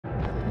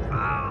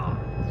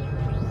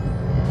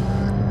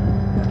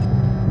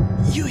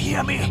You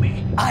hear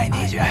me? I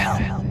need your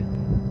help.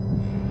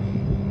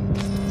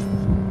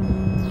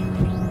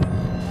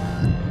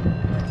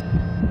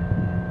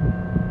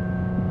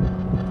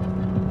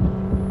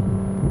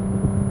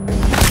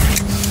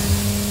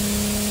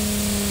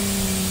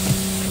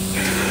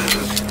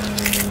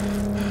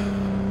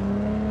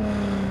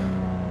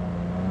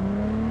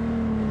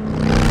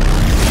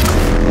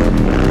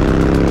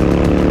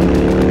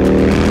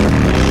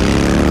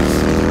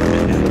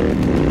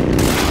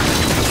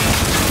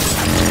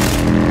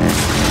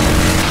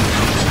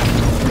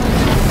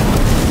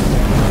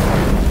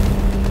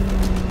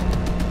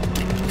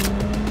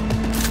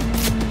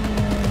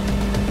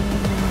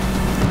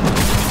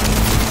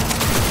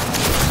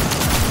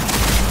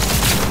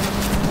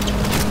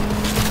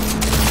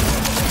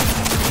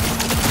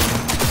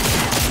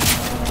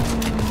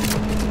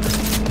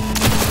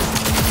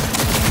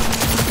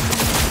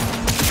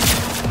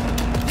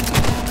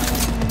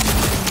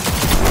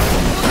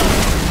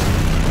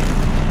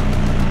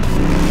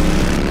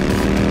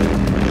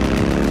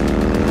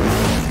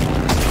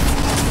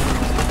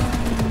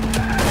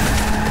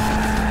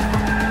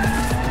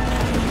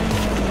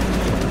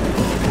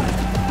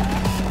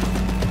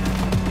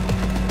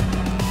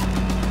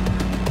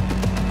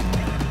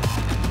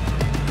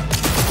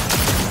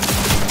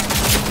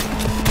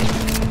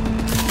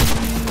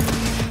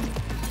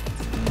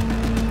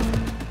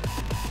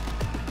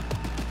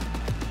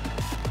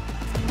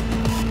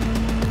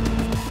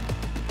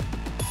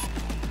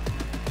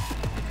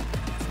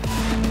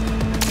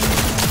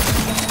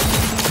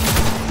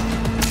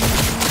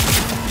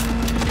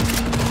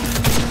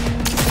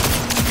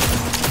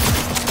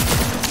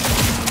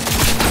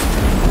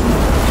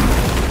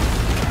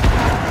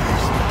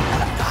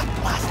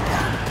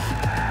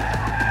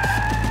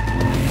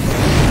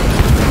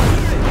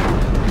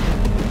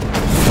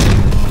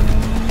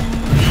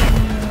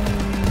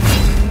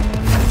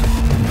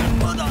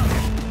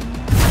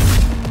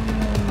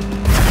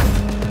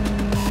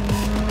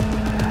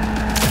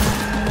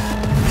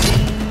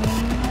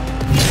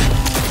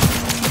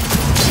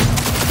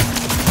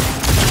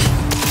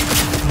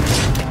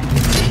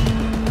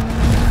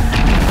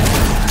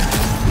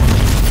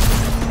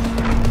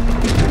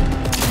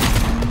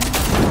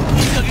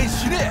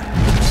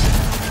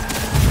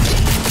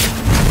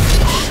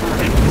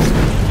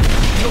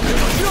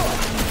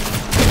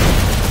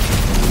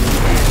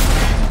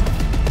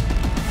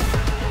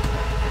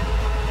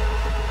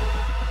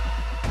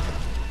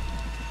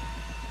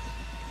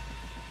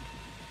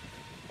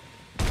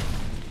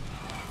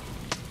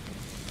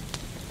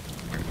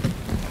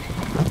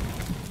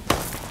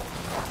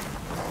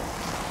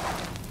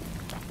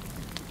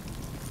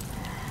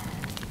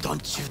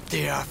 Don't you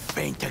dare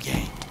faint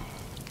again.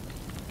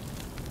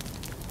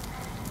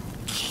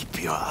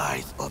 Keep your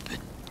eyes open.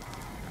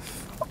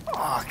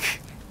 Fuck.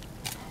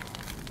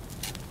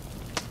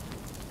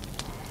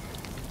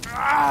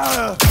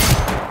 Ah!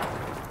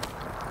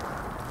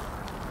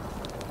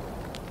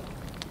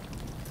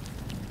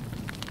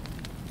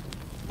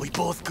 We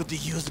both could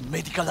use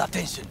medical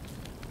attention.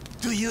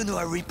 Do you know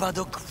a Reaper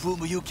Doc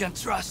whom you can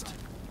trust?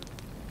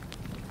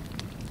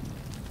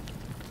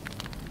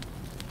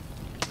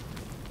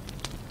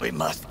 We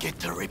must get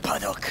to Reaper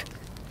Doc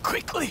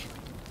quickly.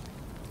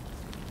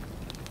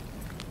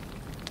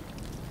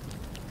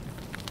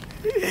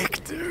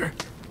 Victor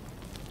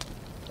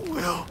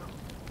will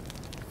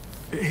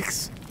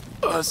fix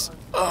us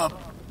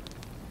up.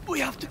 We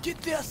have to get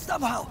there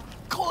somehow.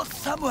 Call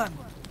someone.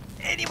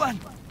 Anyone.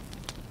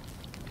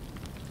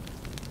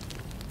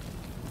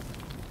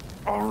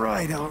 All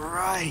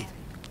right.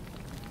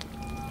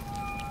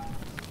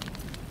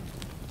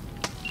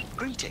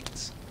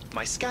 Greetings.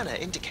 My scanner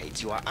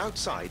indicates you are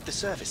outside the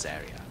service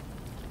area.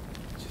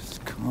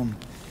 Just come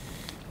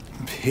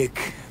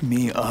pick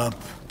me up.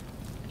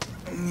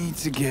 I need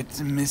to get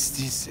to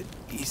Misty's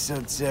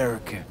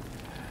esoterica.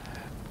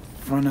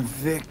 Front of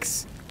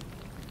Vic's.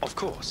 Of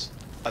course.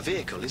 A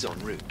vehicle is en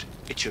route.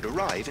 It should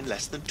arrive in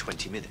less than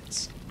 20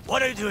 minutes.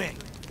 What are you doing?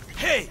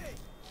 Hey!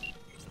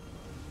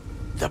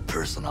 The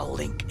personal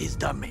link is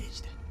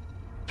damaged.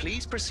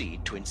 Please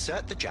proceed to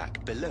insert the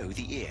jack below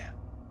the ear,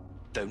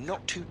 though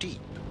not too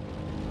deep.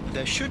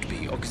 There should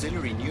be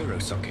auxiliary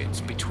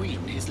neurosockets between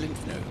his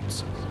lymph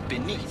nodes,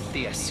 beneath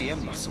the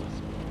SCM muscle.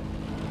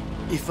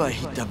 If I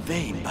hit a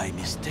vein by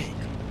mistake,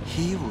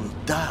 he will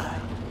die.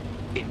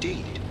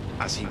 Indeed,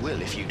 as he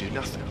will if you do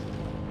nothing.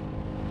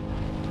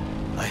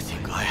 I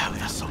think I have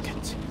the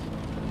socket.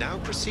 Now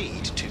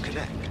proceed to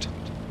connect.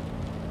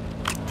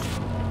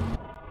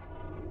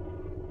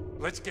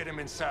 Let's get him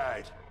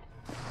inside.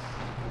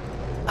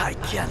 I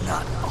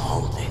cannot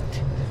hold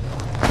it.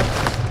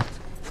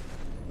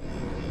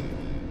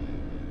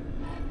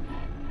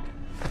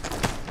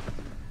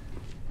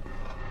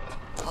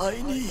 I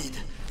need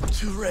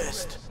to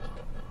rest.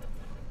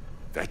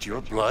 That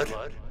your blood?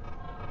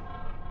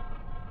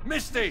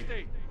 Misty!